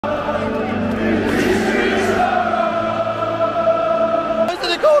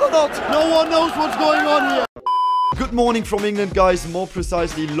world. No one knows what's going on here. Good morning from England, guys. More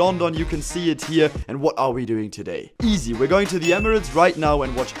precisely, London. You can see it here. And what are we doing today? Easy. We're going to the Emirates right now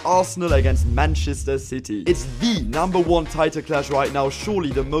and watch Arsenal against Manchester City. It's the #1 title clash right now.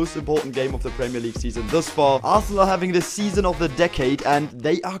 Surely the most important game of the Premier League season thus far. Arsenal are having the season of the decade and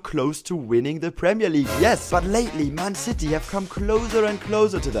they are close to winning the Premier League. Yes, but lately, Man City have come closer and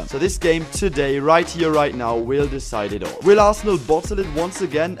closer to them. So this game today, right here, right now, will decide it all. Will Arsenal bottle it once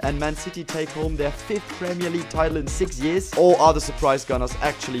again and Man City take home their 5th Premier League title in 6 years? Or are the surprise gunners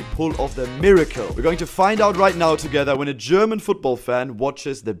actually pull off the miracle? We're going to find out right now together when a German football fan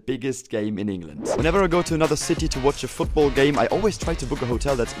watches the biggest game in England. Whenever I go to another city to watch a football game, I always try to book a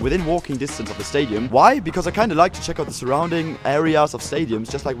hotel that's within walking distance of the stadium. Why? Because I kind of like to check out the surrounding areas of stadiums,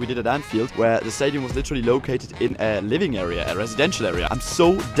 just like we did at Anfield, where the stadium was literally located in a living area, a residential area. I'm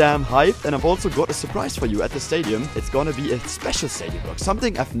so damn hyped, and I've also got a surprise for you at the stadium. It's gonna be a special stadium block,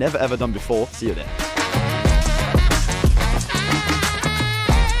 something I've never ever done before. See you there.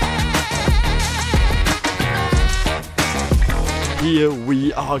 Here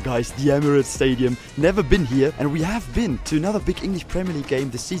we are, guys, the Emirates Stadium. Never been here, and we have been to another big English Premier League game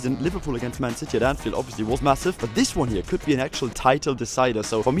this season. Liverpool against Man City at Anfield obviously was massive, but this one here could be an actual title decider.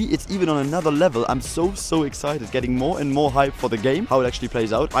 So for me, it's even on another level. I'm so excited, getting more and more hype for the game, how it actually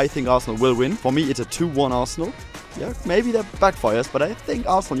plays out. I think Arsenal will win. For me, it's a 2-1 Arsenal. Yeah, maybe that backfires, but I think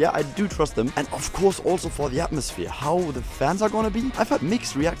Arsenal, yeah, I do trust them. And of course, also for the atmosphere, how the fans are gonna be. I've had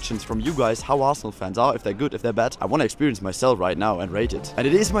mixed reactions from you guys, how Arsenal fans are, if they're good, if they're bad. I want to experience myself right now and rate it. And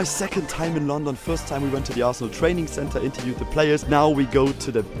it is my 2nd time in London. First time we went to the Arsenal training center, interviewed the players. Now we go to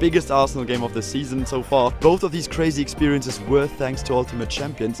the biggest Arsenal game of the season so far. Both of these crazy experiences were thanks to Ultimate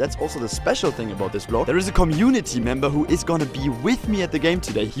Champions. That's also the special thing about this vlog. There is a community member who is gonna be with me at the game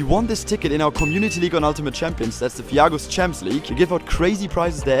today. He won this ticket in our community league on Ultimate Champions. That's the Fiago's Champs League. We give out crazy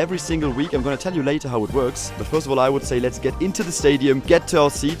prizes there every single week. I'm gonna tell you later how it works. But first of all, I would say let's get into the stadium, get to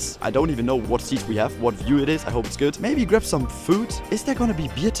our seats. I don't even know what seats we have, what view it is. I hope it's good. Maybe grab some food. Is there gonna be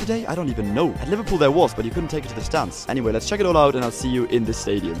beer today? I don't even know. At Liverpool there was, but you couldn't take it to the stands. Anyway, let's check it all out and I'll see you in the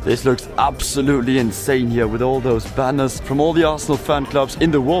stadium. This looks absolutely insane here with all those banners from all the Arsenal fan clubs in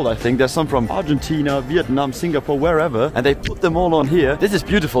the world, I think. There's some from Argentina, Vietnam, Singapore, wherever. And they put them all on here. This is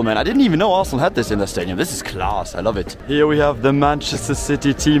beautiful, man. I didn't even know Arsenal had this in their stadium. This is class. I love it. Here we have the Manchester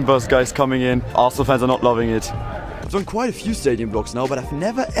City team bus, guys, coming in. Arsenal fans are not loving it. I've done quite a few stadium vlogs now, but I've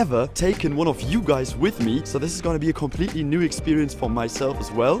never ever taken one of you guys with me. So this is going to be a completely new experience for myself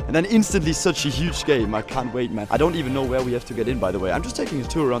as well. And then instantly such a huge game. I can't wait, man. I don't even know where we have to get in, by the way. I'm just taking a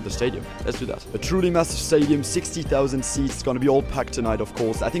tour around the stadium. Let's do that. A truly massive stadium, 60,000 seats. It's going to be all packed tonight, of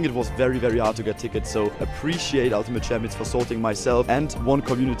course. I think it was very hard to get tickets. So appreciate Ultimate Champions for sorting myself and one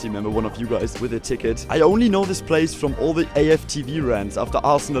community member, one of you guys, with a ticket. I only know this place from all the AFTV rants after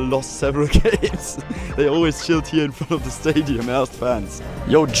Arsenal lost several games. They always chilled here in front of the stadium and asked fans.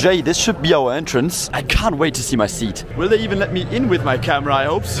 Yo, Jay, this should be our entrance. I can't wait to see my seat. Will they even let me in with my camera? I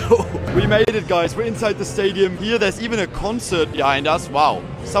hope so. We made it, guys. We're inside the stadium. Here, there's even a concert behind us. Wow.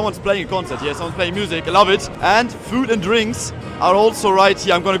 Someone's playing a concert here. Someone's playing music. I love it. And food and drinks are also right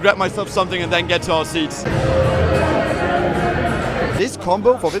here. I'm gonna grab myself something and then get to our seats. This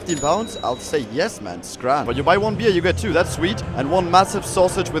combo for £15, I'll say yes, man, scram. But you buy one beer, you get 2, that's sweet. And one massive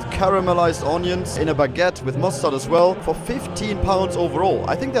sausage with caramelized onions in a baguette with mustard as well for £15 overall.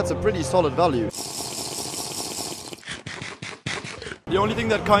 I think that's a pretty solid value. The only thing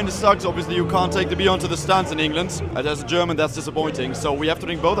that kind of sucks, obviously, you can't take the beer onto the stands in England. As a German, that's disappointing. So we have to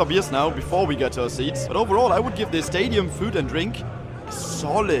drink both our beers now before we get to our seats. But overall, I would give this stadium food and drink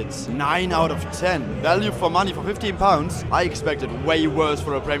solid 9 out of 10. Value for money for £15. I expected way worse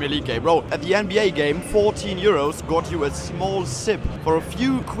for a Premier League game. Bro, at the NBA game, 14 euros got you a small sip. For a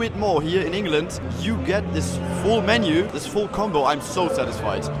few quid more here in England, you get this full menu, this full combo. I'm so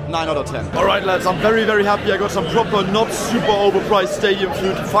satisfied. 9 out of 10. Alright, lads, I'm very happy. I got some proper, not super overpriced stadium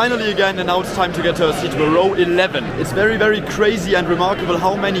food. Finally again, and now it's time to get to a seat. We're row 11. It's very crazy and remarkable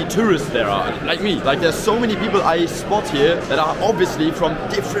how many tourists there are. Like me. Like, there's so many people I spot here that are obviously from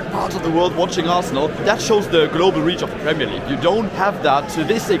different parts of the world watching Arsenal. That shows the global reach of the Premier League. You don't have that to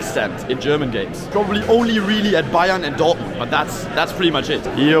this extent in German games. Probably only really at Bayern and Dortmund, but that's pretty much it.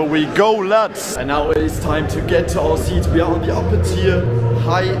 Here we go, lads. And now it is time to get to our seats. We are on the upper tier,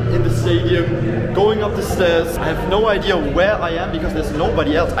 high in the stadium, going up the stairs. I have no idea where I am because there's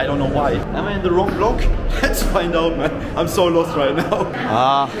nobody else. I don't know why. Am I in the wrong block? Let's find out, man. I'm so lost right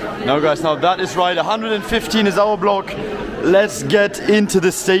now. No, guys, now that is right. 115 is our block. Let's get into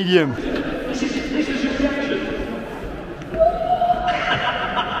the stadium.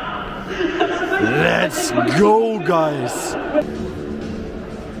 Let's go, guys.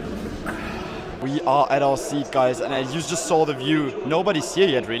 We are at our seat, guys, and as you just saw the view, nobody's here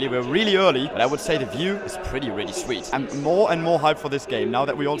yet, really. We're really early, but I would say the view is really sweet. I'm more and more hyped for this game, now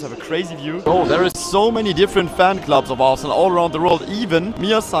that we also have a crazy view. Oh, there is so many different fan clubs of Arsenal all around the world, even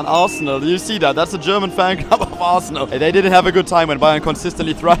Miasan Arsenal. You see that? That's a German fan club of Arsenal. They didn't have a good time when Bayern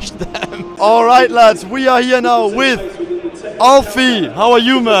consistently thrashed them. Alright, lads, we are here now with Alfie. How are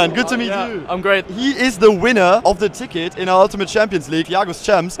you, man? Good to meet you. I'm great. He is the winner of the ticket in our Ultimate Champions League, Fiago's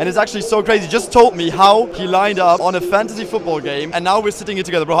Champs, and it's actually so crazy. He just told me how he lined up on a fantasy football game, and now we're sitting here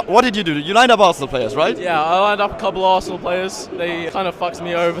together. Bro, what did you do? You lined up Arsenal players, right? Yeah, I lined up a couple of Arsenal players. They kind of fucked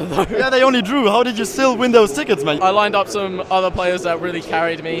me over, though. Yeah, they only drew. How did you still win those tickets, mate? I lined up some other players that really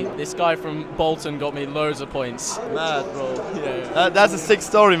carried me. This guy from Bolton got me loads of points. Mad, bro. Yeah. That's a sick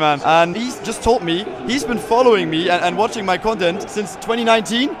story, man. And he's just told me he's been following me and watching my content since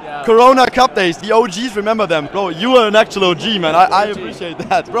 2019. Yeah. Corona Cup days. The OGs remember them. Bro, you are an actual OG, man. I appreciate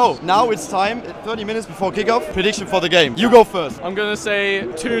that. Bro, now it's time, 30 minutes before kickoff. Prediction for the game. You go first. I'm going to say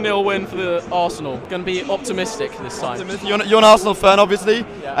 2-0 win for the Arsenal. Going to be optimistic this time. You're an Arsenal fan, obviously.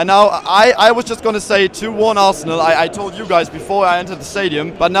 Yeah. And now I was just going to say 2-1 Arsenal. I told you guys before I entered the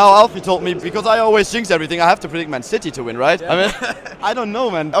stadium. But now Alfie told me, because I always jinx everything, I have to predict Man City to win, right? Yeah. I mean, I don't know,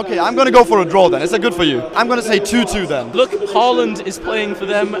 man. Okay, I'm going to go for a draw then. Is that good for you? I'm going to say 2-2 then. Look, Haaland is playing for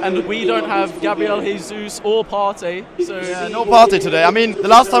them, and we don't have Gabriel Jesus or Partey. So yeah, no Partey today. I mean, the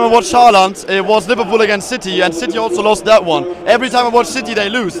last time I watched Haaland, it was Liverpool against City, and City also lost that one. Every time I watch City, they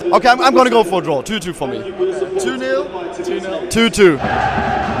lose. Okay, I'm going to go for a draw. 2-2 for me. 2-0? 2-0. 2-2.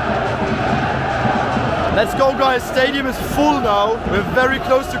 Let's go, guys. Stadium is full now. We're very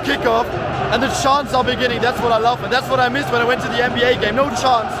close to kickoff. And the chants are beginning. That's what I love. And that's what I missed when I went to the NBA game. No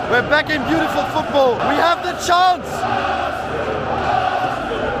chants. We're back in beautiful football. We have the chants.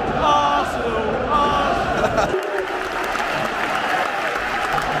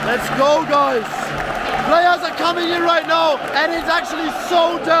 Let's go, guys. Players are coming in right now. And it's actually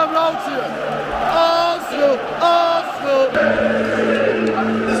so damn loud here. Arsenal. Arsenal.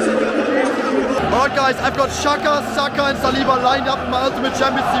 Alright guys, I've got Xhaka, Saka and Saliba lined up in my Ultimate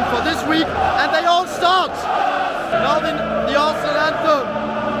Champions team for this week, and they all start! Now the Arsenal anthem.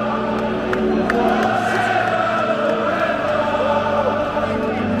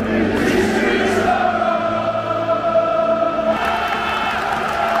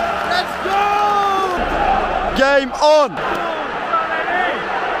 Let's go! Game on!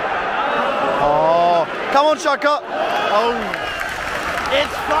 Oh, come on Xhaka! Oh.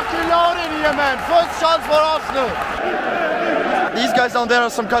 It's fucking loud in here, man. First chance for Arsenal. These guys down there are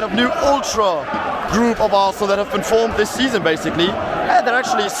some kind of new ultra group of Arsenal that have been formed this season, basically. And they're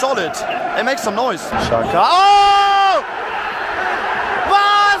actually solid. They make some noise. Xhaka. Oh!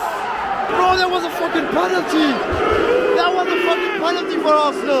 Pass! Bro, that was a fucking penalty. That was a fucking penalty for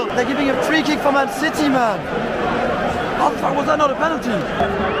Arsenal. They're giving a free kick for Man City, man. How the fuck was that not a penalty?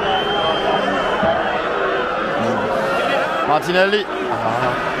 Martinelli.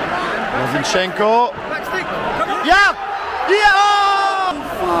 Zinchenko. Yeah! Yeah! Oh!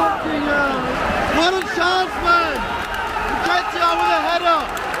 Fucking hell. What a chance, man! Ketia with a header.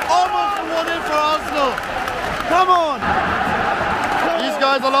 Almost a 1-in for Arsenal. Come on! These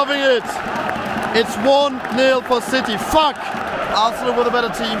guys are loving it. It's 1-0 for City. Fuck! Arsenal with a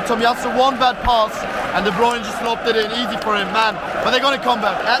better team. Tomiyasu one bad pass and De Bruyne just lobbed it in. Easy for him, man. But they're gonna come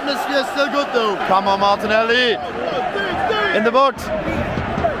back. Atmosphere is still good though. Come on, Martinelli. In the box.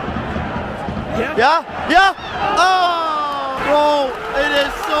 Yeah? Yeah? Oh! Bro, it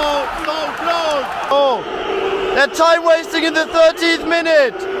is so close. Oh! They're time wasting in the 13th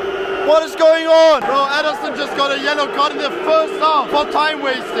minute. What is going on? Bro, Ederson just got a yellow card in the first half for time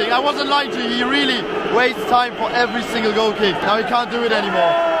wasting. I wasn't lying to you. He really wastes time for every single goal kick. Now he can't do it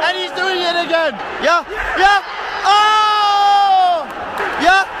anymore. And he's doing it again. Yeah? Yeah? Oh!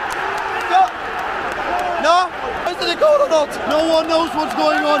 Yeah? Go! No? Is it a goal or not? No one knows what's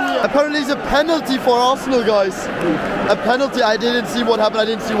going on here. Apparently it's a penalty for Arsenal, guys. A penalty. I didn't see what happened. I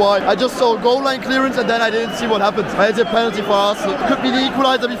didn't see why. I just saw a goal line clearance and then I didn't see what happened. But it's a penalty for Arsenal. Could be the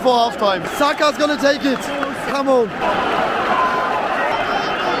equalizer before halftime. Saka's gonna take it. Come on.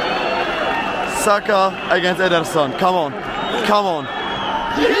 Saka against Ederson. Come on. Come on.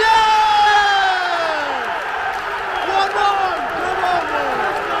 Yeah!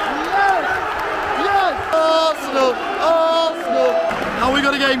 Arsenal! Now we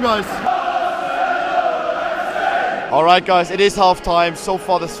got a game, guys. Alright guys, it is half time. So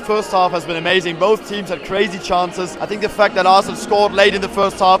far this first half has been amazing. Both teams had crazy chances. I think the fact that Arsenal scored late in the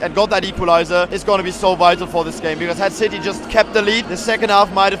first half and got that equalizer is going to be so vital for this game, because had City just kept the lead, the second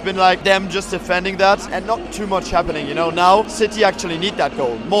half might have been like them just defending that and not too much happening, you know. Now City actually need that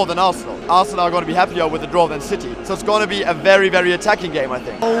goal more than Arsenal. Arsenal are going to be happier with the draw than City. So it's going to be a very, very attacking game, I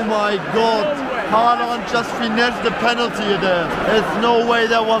think. Oh my god, Haaland just finessed the penalty there. There's no way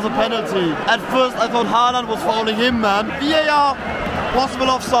that was a penalty. At first I thought Haaland was fouling him, man. VAR, possible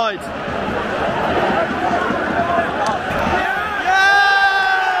offside. Yes!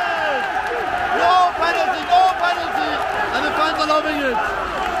 No penalty, no penalty. And the fans are loving it.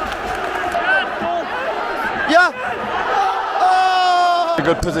 Yeah. Oh! A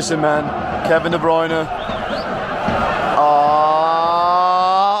good position, man. Kevin De Bruyne.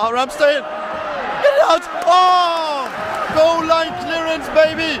 Ramsdale. Get it out. Oh! Goal line clearance,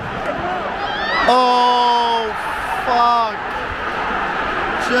 baby. Oh, fuck.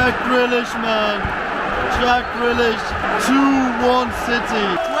 Jack Grealish, man. Jack Grealish. 2-1 City.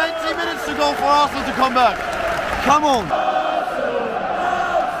 20 minutes to go for Arsenal to come back. Come on.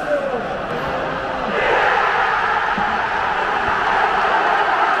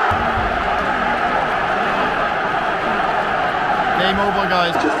 Game over,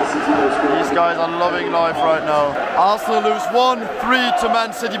 guys. These guys are loving life right now. Arsenal lose 1-3 to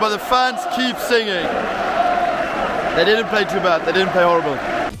Man City, but the fans keep singing. They didn't play too bad. They didn't play horrible.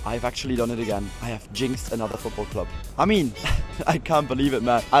 I've actually done it again. I have jinxed another football club. I mean, I can't believe it,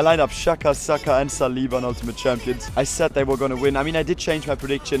 man. I lined up Xhaka, Saka and Saliba on Ultimate Champions. I said they were going to win. I mean, I did change my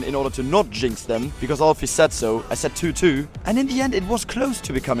prediction in order to not jinx them, because Alfie said so. I said 2-2. And in the end, it was close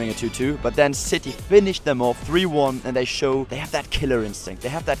to becoming a 2-2. But then City finished them off 3-1. And they show they have that killer instinct. They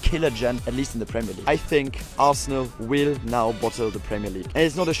have that killer gen, at least in the Premier League. I think Arsenal will now bottle the Premier League. And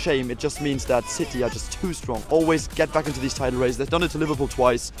it's not a shame. It just means that City are just too strong. Always get back into these title races. They've done it to Liverpool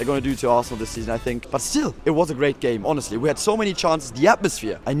twice. They're going to do it to Arsenal this season, I think. But still, it was a great game. Honestly, we had so many chances. The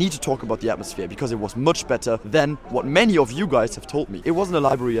atmosphere. I need to talk about the atmosphere, because it was much better than what many of you guys have told me. It wasn't a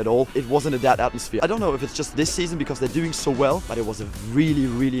library at all. It wasn't a that atmosphere. I don't know if it's just this season because they're doing so well, but it was a really,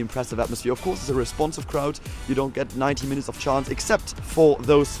 really impressive atmosphere. Of course, it's a responsive crowd. You don't get 90 minutes of chance, except for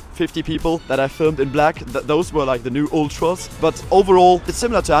those 50 people that I filmed in black. Those were like the new ultras. But overall, it's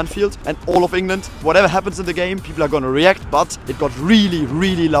similar to Anfield and all of England. Whatever happens in the game, people are going to react, but it got really,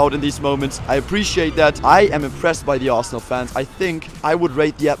 really loud in these moments. I appreciate that. I am impressed by the Arsenal fans. I think I would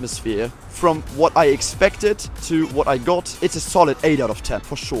rate the atmosphere from what I expected to what I got. It's a solid 8 out of 10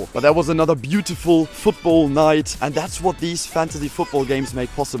 for sure. But that was another beautiful football night, and that's what these fantasy football games make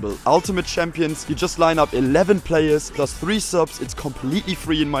possible. Ultimate Champions, you just line up 11 players plus 3 subs. It's completely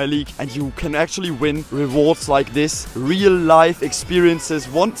free in my league, and you can actually win rewards like this. Real life experiences,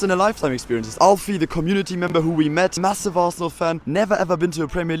 once in a lifetime experiences. Alfie, the community member who we met, massive Arsenal fan, never ever been to a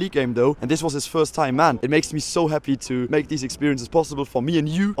Premier League game though, and this was his first time. Man, it makes me so happy to make these experiences possible for me and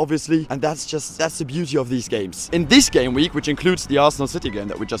you, obviously, and that's the beauty of these games. In this game week, which includes the Arsenal City game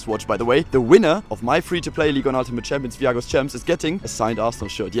that we just watched, by the way, the winner of my free-to-play league on Ultimate Champions, Fiago's Champs, is getting a signed Arsenal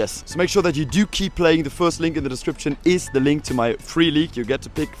shirt. Yes. So make sure that you do keep playing. The first link in the description is the link to my free league. You get to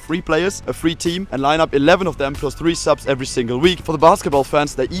pick 3 players, a free team, and line up 11 of them plus 3 subs every single week. For the basketball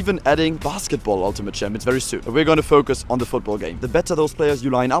fans, they're even adding basketball Ultimate Champions very soon. But we're going to focus on the football game. The better those players you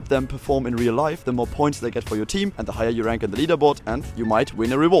line up them perform in real life, the more points they get for your team, and the higher you rank in the leaderboard, and you might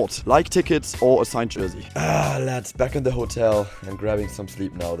win a reward, like tickets or a signed jersey. Lads, back in the hotel and grabbing some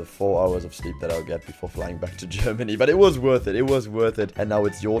sleep now. The 4 hours of sleep that I'll get before flying back to Germany. But it was worth it. It was worth it. And now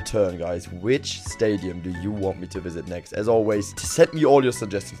it's your turn, guys. Which stadium do you want me to visit next? As always, send me all your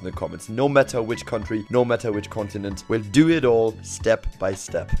suggestions in the comments. No matter which country, no matter which continent. We'll do it all step by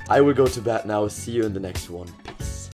step. I will go to bed now. See you in the next one. Peace.